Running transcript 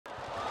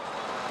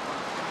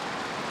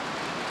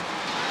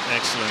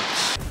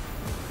Excellent.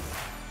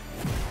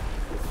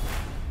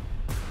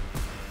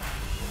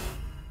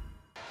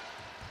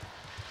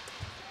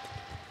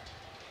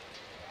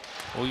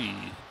 Oi,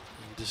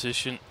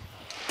 decision.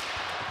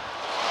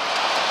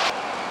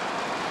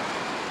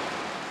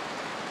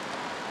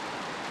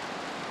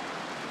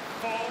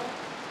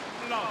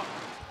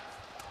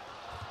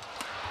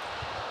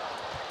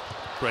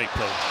 Great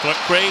play.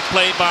 Great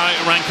play by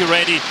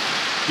Rankireddy.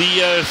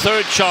 The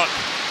third shot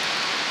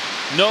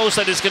knows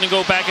that it's going to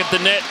go back at the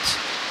net.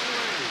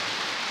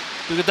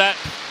 Look at that.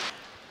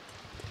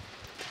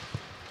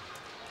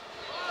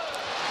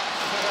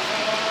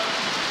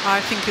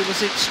 I think it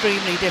was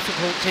extremely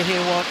difficult to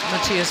hear what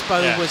Matthias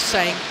Bo was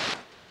saying.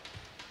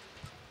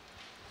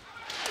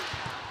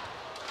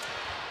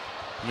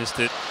 Missed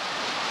it.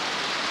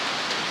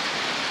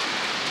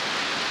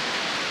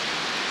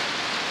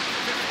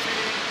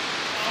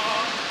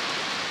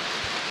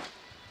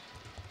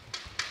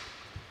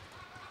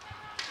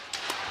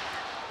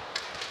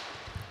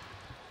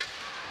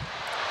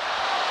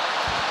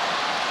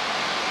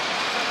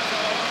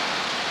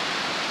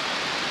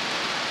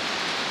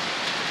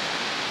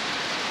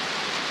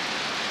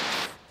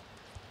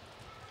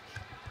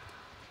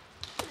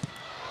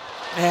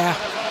 Yeah,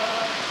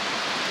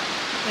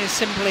 they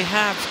simply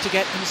have to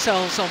get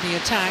themselves on the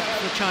attack,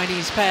 the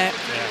Chinese pair.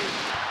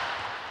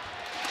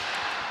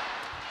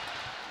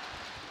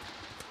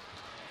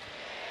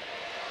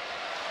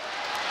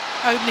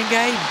 Yeah. Opening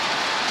game,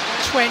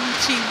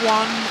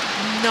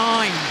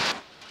 21-9.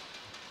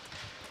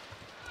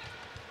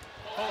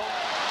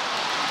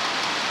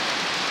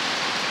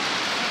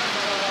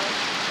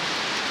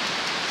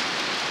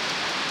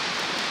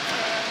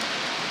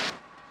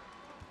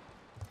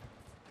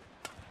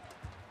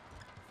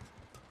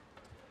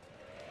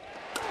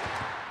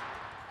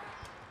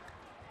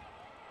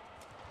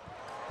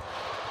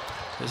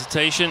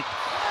 Hesitation.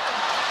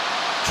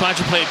 Try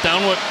to play it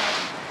downward.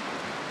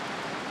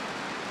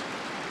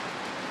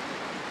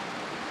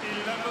 11-14.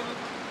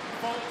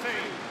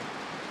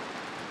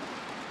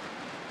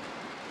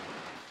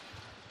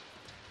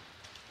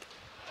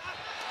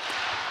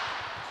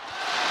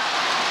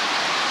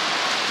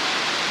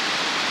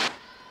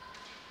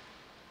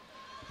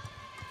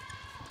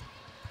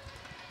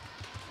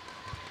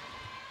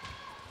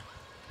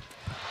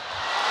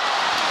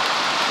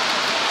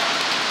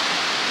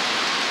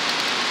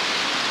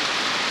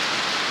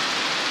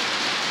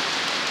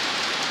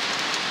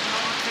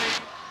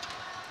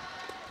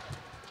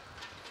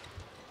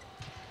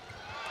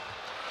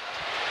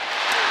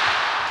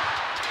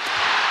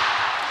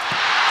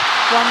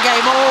 One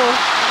game all.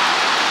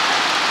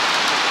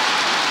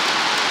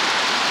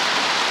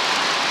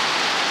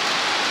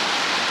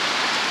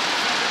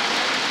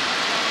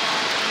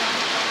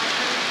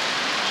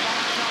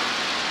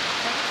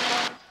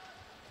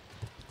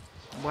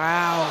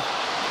 Wow.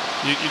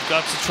 You've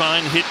got to try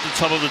and hit the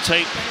top of the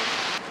tape.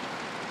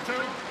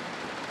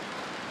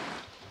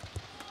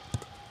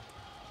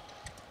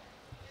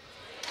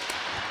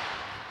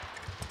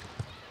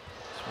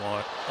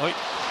 Smart. Oi.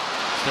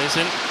 Stays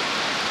in.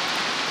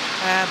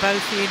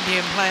 Both the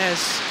Indian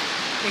players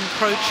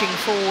encroaching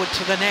forward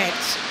to the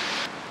net.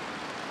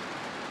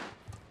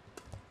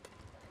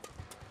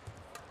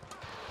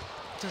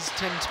 Does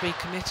tend to be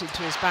committed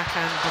to his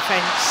backhand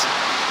defence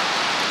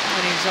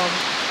when he's on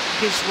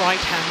his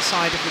right-hand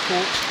side of the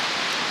court.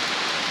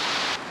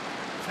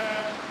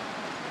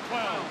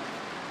 10-12.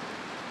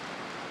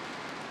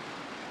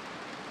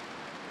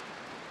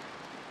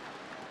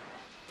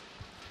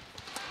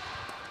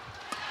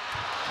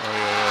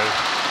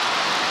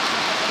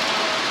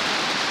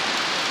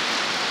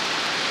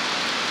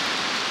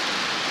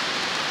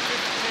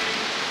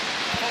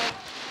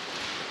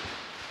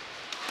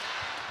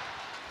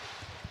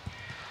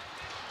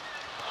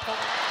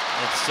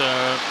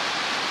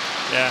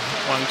 Yeah,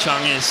 Wang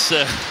Chang is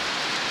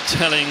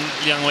telling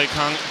Liang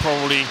Weikang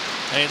probably,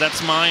 hey,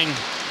 that's mine.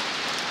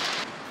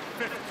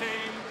 15.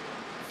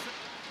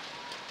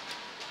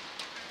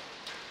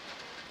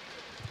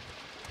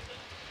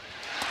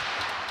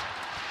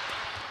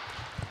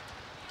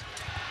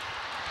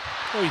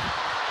 Oy.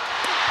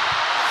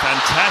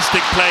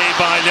 Fantastic play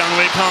by Liang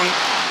Weikang.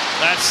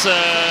 That's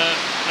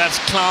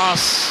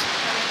class.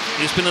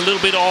 He's been a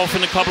little bit off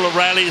in a couple of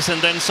rallies,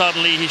 and then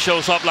suddenly he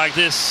shows up like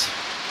this.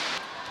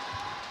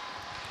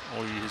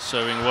 Oh, he's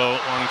serving well,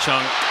 Wang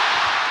Chang.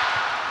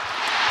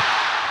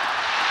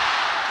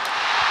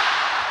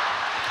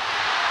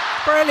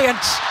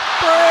 Brilliant,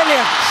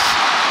 brilliant.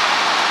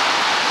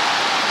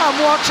 And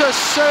what a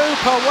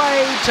super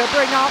way to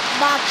bring up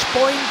match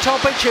point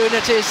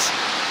opportunities.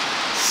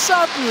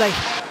 Suddenly.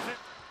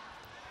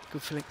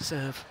 Good flick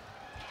serve.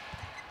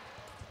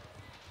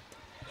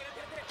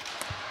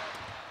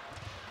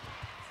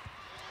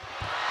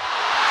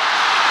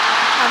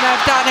 And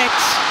they've done it.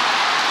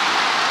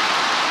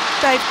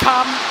 They've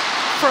come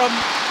from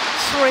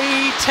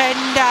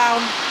 3-10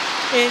 down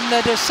in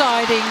the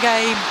deciding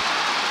game.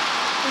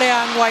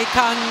 Liang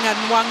Weikang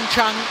and Wang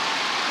Chang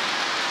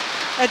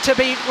to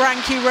beat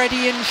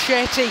Rankireddy and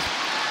Shetty.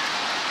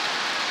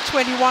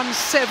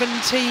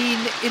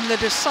 21-17 in the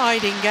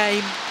deciding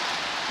game.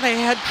 They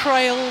had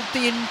trailed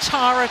the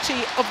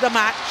entirety of the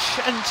match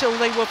until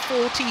they were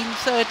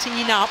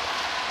 14-13 up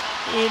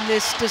in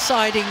this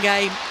deciding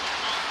game.